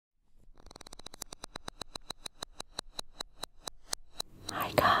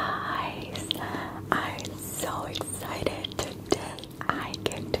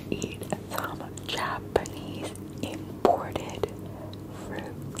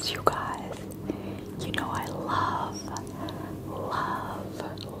strawberries, you guys. You know I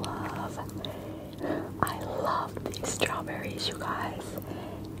love these strawberries, you guys.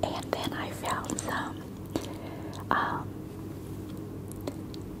 And then I found some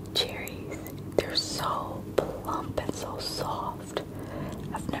cherries. They're so plump and so soft.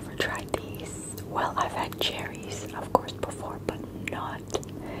 I've never tried these. Well, I've had cherries, of course, before, but not,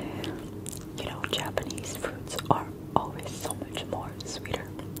 you know, Japanese fruits are always so much more sweeter.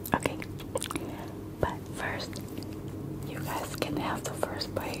 Okay, but first, you guys can have the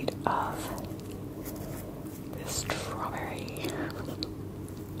first bite of this strawberry.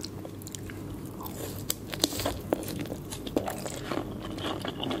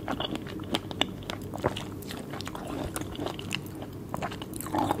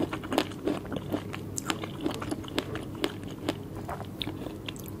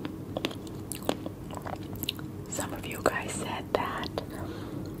 Some of you guys said that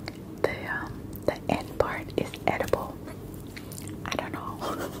the end part is edible. I don't know.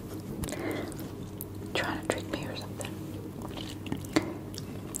 Trying to trick me or something.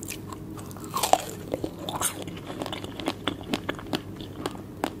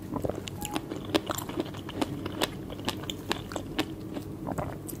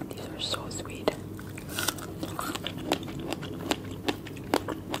 These are so sweet.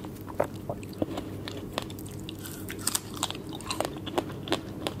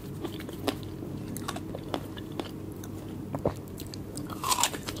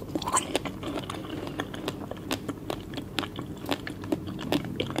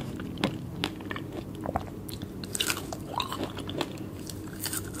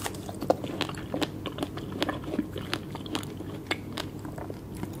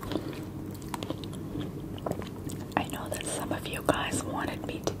 I know that some of you guys wanted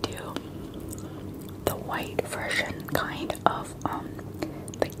me to do the white version kind of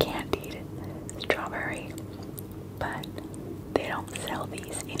the candied strawberry, but they don't sell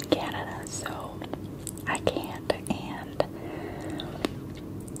these in Canada, so I can't.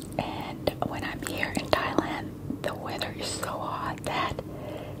 And when I'm here in Thailand, the weather is so hot that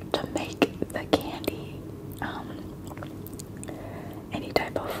to make the candy, any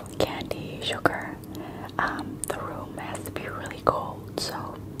type of candy, sugar, the room has to be really cold,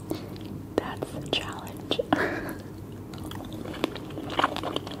 so that's the challenge.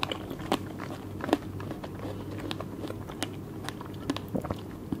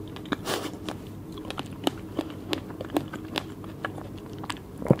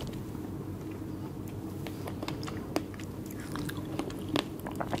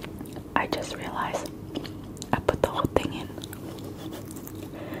 I just realized I put the whole thing in.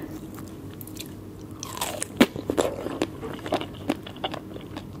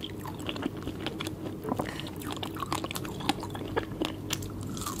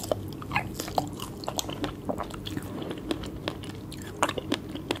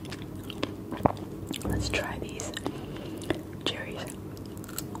 Let's try these cherries.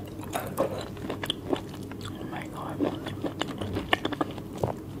 Oh my god.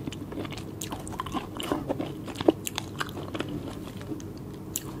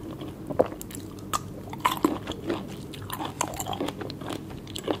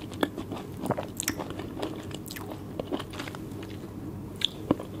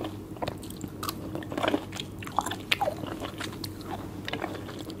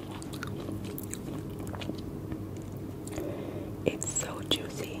 It's so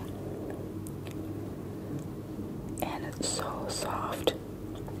juicy and it's so soft.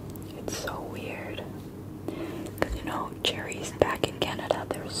 It's so weird because, you know, cherries back in Canada,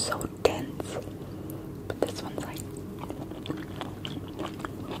 they're so dense, but this one's like,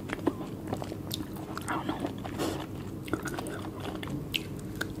 I don't know.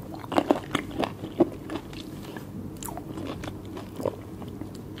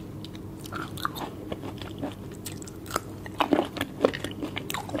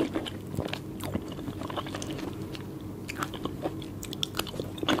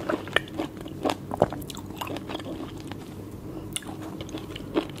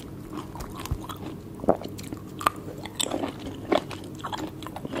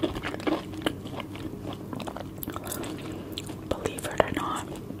 Believe it or not,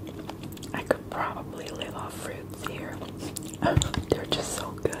 I could probably live off fruits here. They're just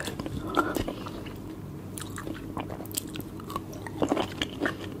so good.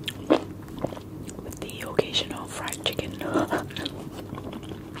 With the occasional fried chicken.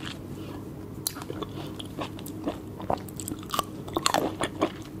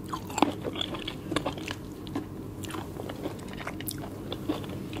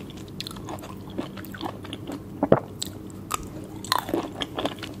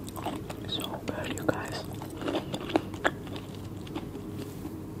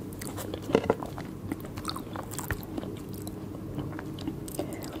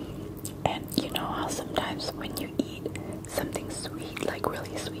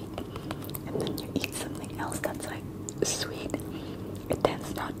 really sweet, and then you eat something else that's like sweet, it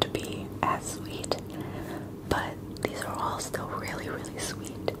tends not to be as sweet. But these are all still really, really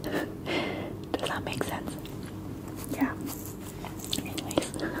sweet. Does that make sense? Yeah.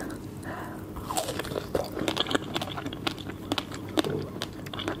 Anyways.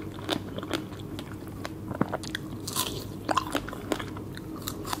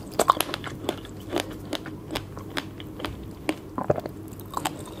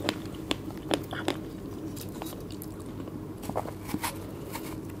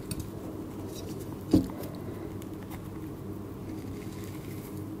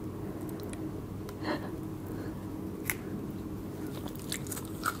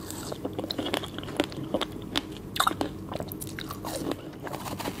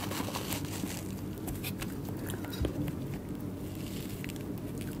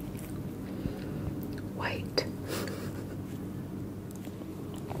 White.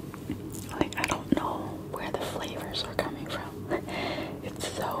 Like, I don't know where the flavors are coming from. It's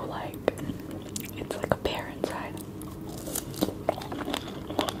so like, it's like a pear inside.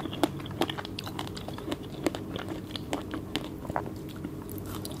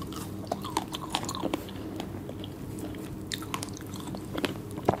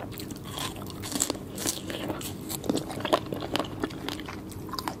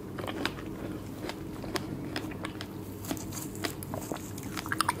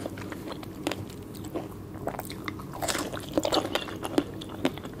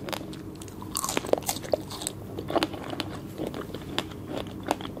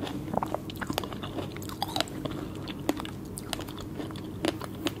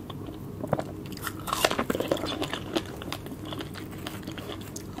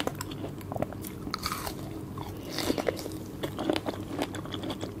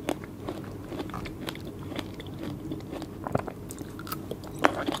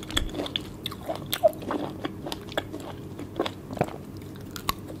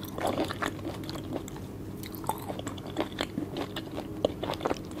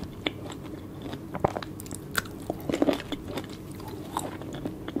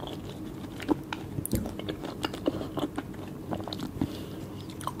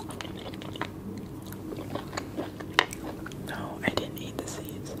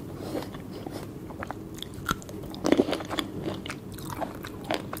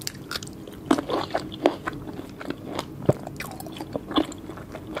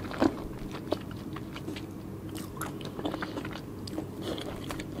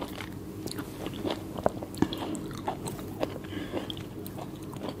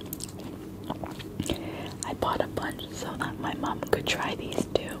 So that my mom could try these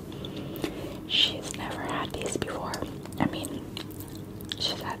too. She's never had these before. I mean,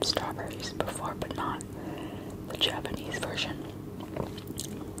 she's had strawberries before, but not the Japanese version.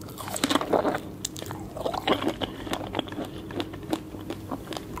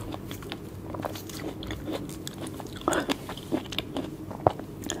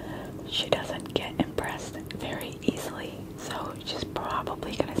 She doesn't get impressed very easily, so she's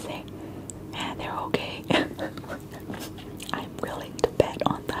probably gonna say, "Man, they're okay." I'm willing to bet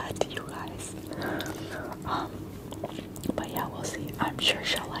on that, you guys. But yeah, we'll see. I'm sure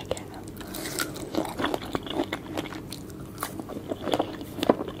she'll like it.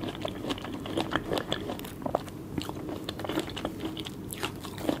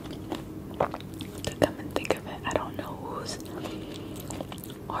 To come and think of it, I don't know who's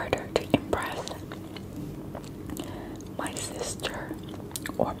harder to impress, my sister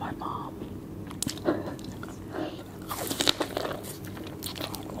or my mom.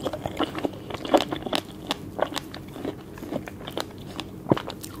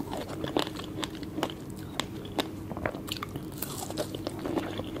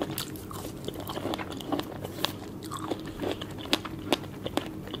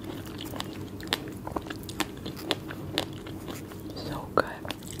 So good.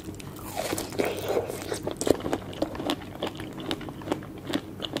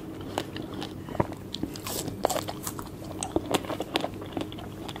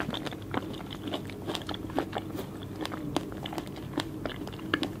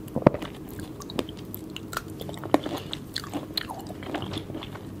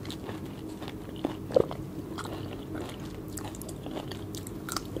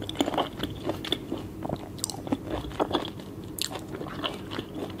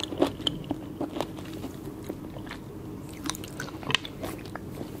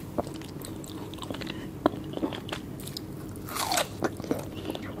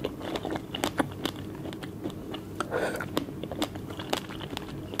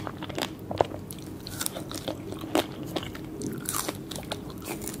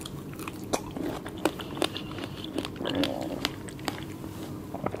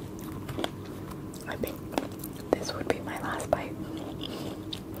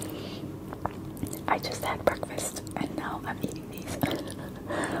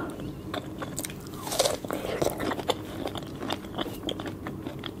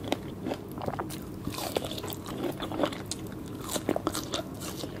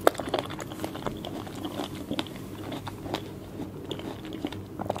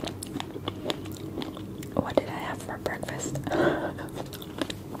 what did I have for breakfast?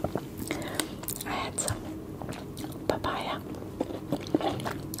 I had some papaya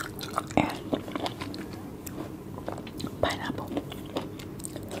and pineapple.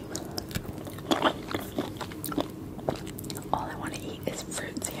 All I want to eat is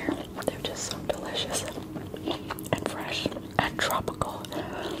fruits here. They're just so delicious and fresh and tropical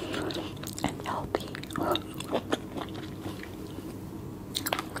and healthy.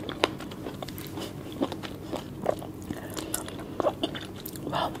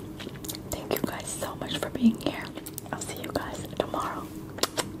 Well, thank you guys so much for being here. I'll see you guys tomorrow.